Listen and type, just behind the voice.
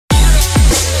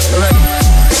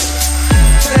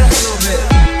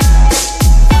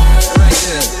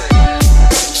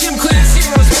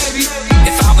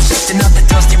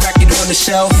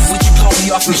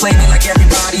and play me like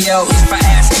everybody else. If I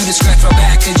ask you to scratch my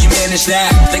back, could you manage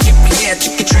that? Then give me a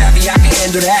chicken Travie, I can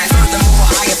handle that. Furthermore,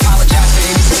 I apologize for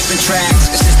any slipping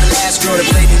tracks. It's just the last girl that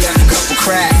played me left a couple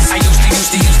cracks. I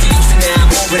used to, now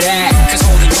I'm over that. Cause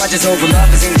holding grudges over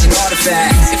love is ancient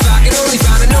artifacts. If I could only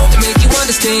find a note to make you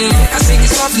understand, I sing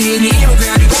it softly in your ear and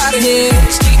grab you by the hand.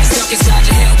 Just keep me stuck inside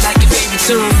your head like your favorite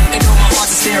tune. And know my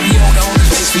heart's a stereo, the only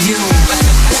place for you.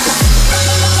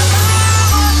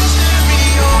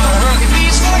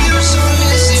 So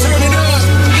listen, turn it up.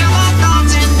 Hear my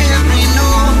thoughts in every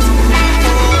note.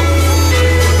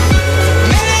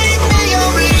 Make me your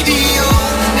radio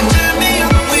and turn me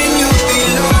up when you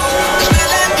feel low. This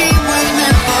melody was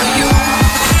meant for you.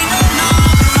 Ain't no number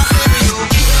in my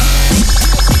stereo.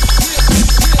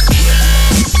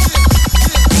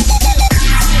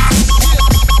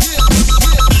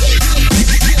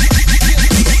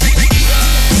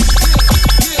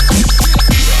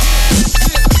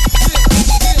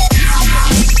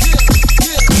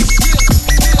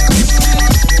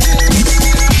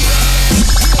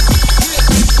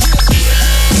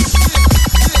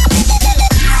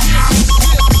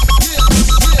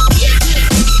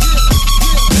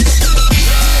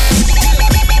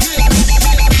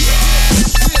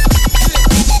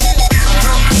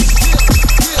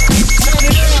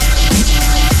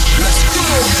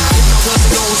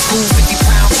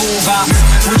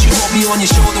 On your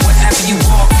shoulder wherever you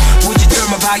walk? Would you turn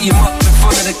my volume up in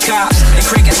front of the cops and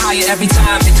crank it higher every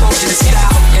time they told you to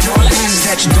stop? And all I ask is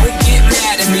that you don't get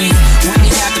mad at me when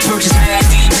you have to purchase mad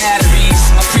D batteries.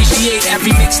 Appreciate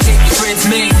every mixtape your friends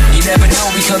make. You never know,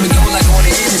 we come and go like on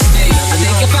the interstate. I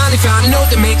think I finally found a note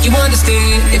to make you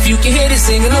understand. If you can hit it,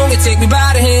 sing along and take me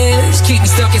by the hand. Just keep me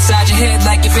stuck inside your head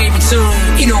like your favorite tune.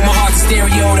 You know my heart's a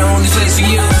stereo, the only place for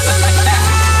you.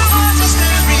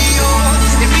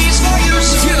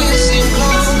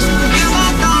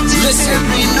 Listen.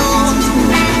 Every note.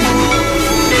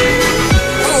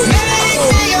 Oh, make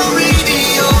me your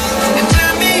radio and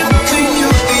turn me up when you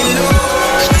feel low.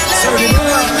 This melody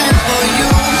was meant for you.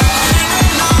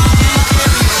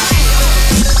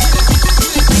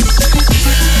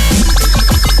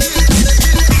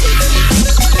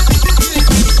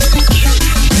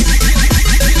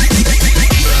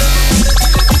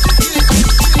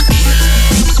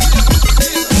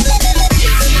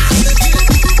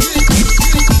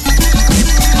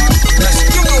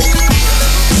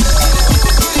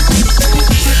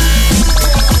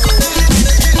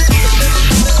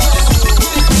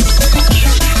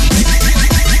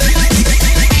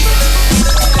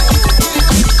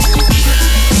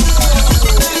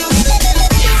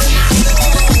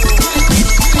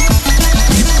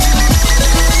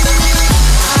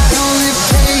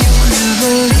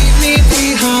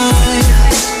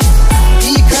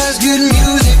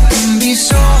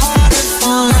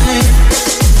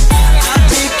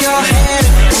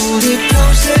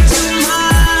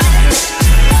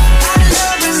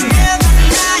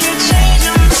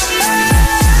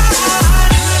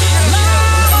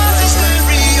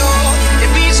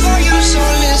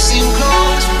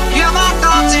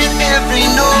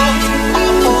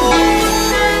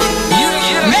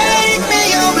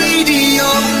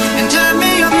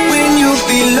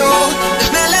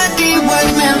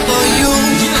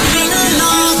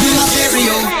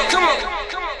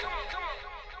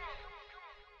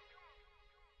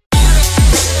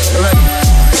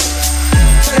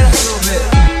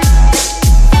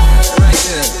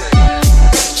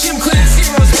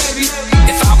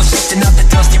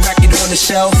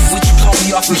 Would you blow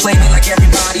me off and play me like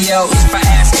everybody else? If I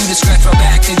ask you to scratch my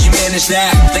back, could you manage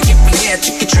that? Then give me a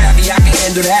chicken Travie, I can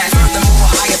handle that.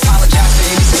 Furthermore, I apologize for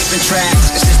any slipping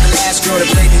tracks. It's just the last girl that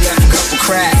played me left a couple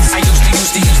cracks. I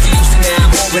used to, now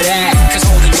I'm over that. Cause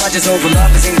holding grudges over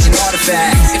love is ancient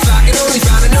artifacts. If I could only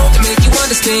find a note to make you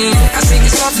understand, I sing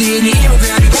it softly in your ear and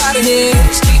grab you by the hand.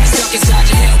 Just keep me stuck inside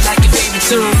your head like your favorite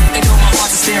tune. And know my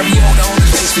heart's a stereo, the only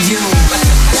place for you.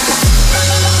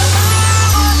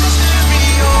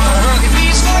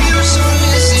 So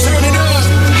listen, turn it up.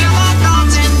 Hear my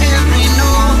thoughts in every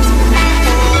note.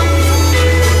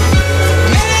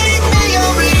 Make me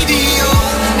your radio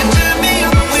and turn me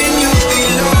up when you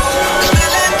feel low. This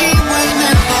melody was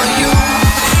meant for you.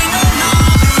 Ain't no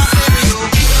number in my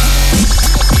stereo.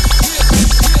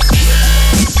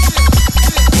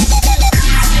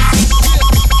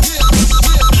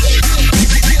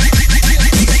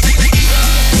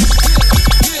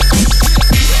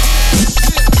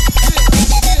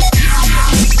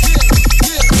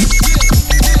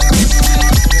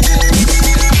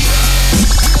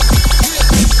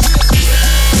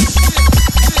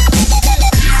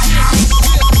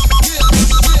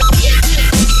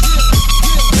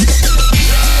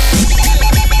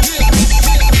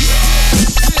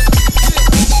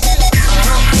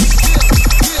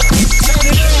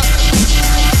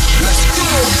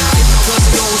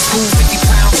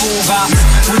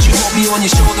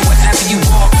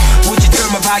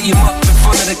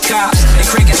 cops and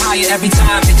crank it higher every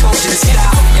time they told you to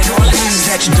stop. And all I ask is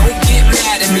that you don't get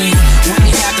mad at me when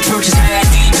you have to purchase Mad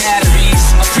D batteries.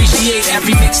 Appreciate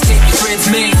every mixtape your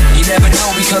friends make. You never know,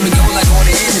 we come and go like on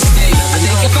the interstate. I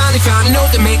think I finally found a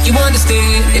note to make you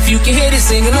understand. If you can hit it,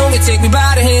 sing along and take me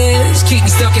by the hands. Keep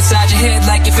me stuck inside your head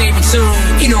like your favorite tune.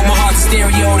 You know my heart's a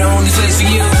stereo, the only place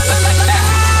for you.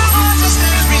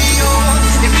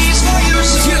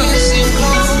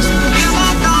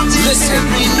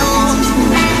 Listen.